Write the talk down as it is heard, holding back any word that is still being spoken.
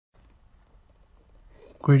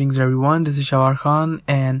Greetings everyone, this is Shawar Khan,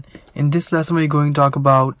 and in this lesson we're going to talk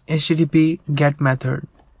about HTTP GET method.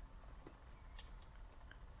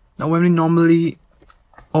 Now when we normally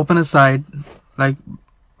open a site, like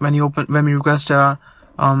when we request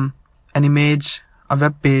an image, a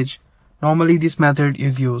web page, normally this method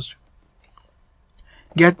is used.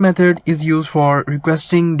 GET method is used for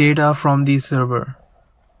requesting data from the server.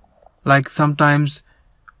 Like sometimes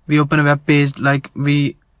we open a web page, like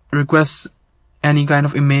we request any kind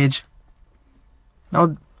of image.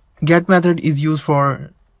 Now GET method is used for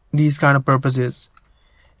these kind of purposes,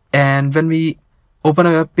 and when we open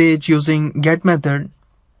a web page using GET method,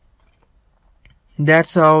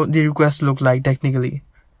 that's how the request look like technically.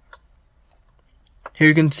 Here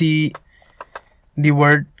you can see the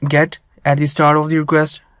word GET at the start of the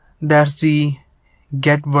request. That's the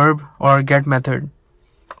GET verb or GET method.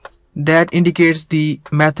 That indicates the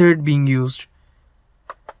method being used.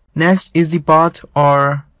 Next is the path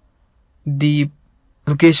or the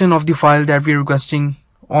location of the file that we are requesting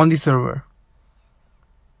on the server.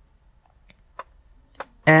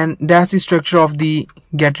 And that's the structure of the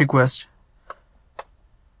GET request.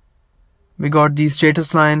 We got the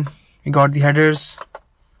status line, we got the headers,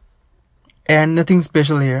 and nothing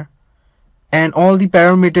special here. And all the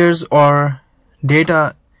parameters or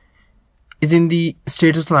data is in the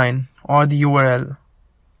status line or the URL.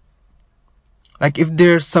 Like if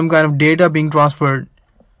there's some kind of data being transferred,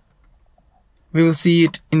 we will see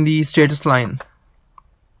it in the status line.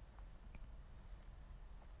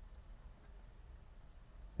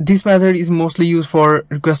 This method is mostly used for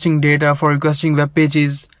requesting data, for requesting web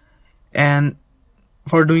pages, and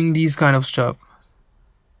for doing these kind of stuff.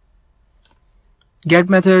 GET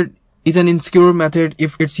method is an insecure method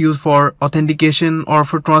if it's used for authentication or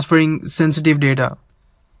for transferring sensitive data.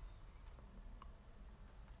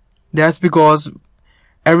 That's because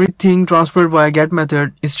everything transferred via GET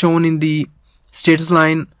method is shown in the status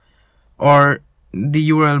line or the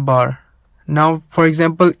URL bar. Now, for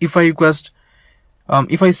example, if I request,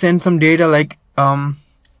 if I send some data like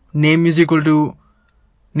name is equal to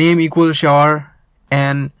name equal Shawar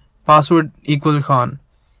and password equal Khan.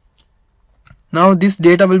 Now this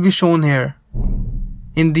data will be shown here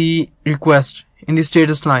in the request in the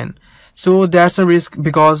status line. So that's a risk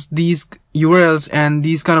because these URLs and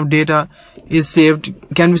these kind of data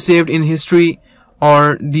can be saved in history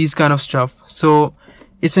or these kind of stuff. So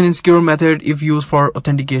it's an insecure method if used for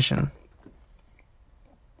authentication.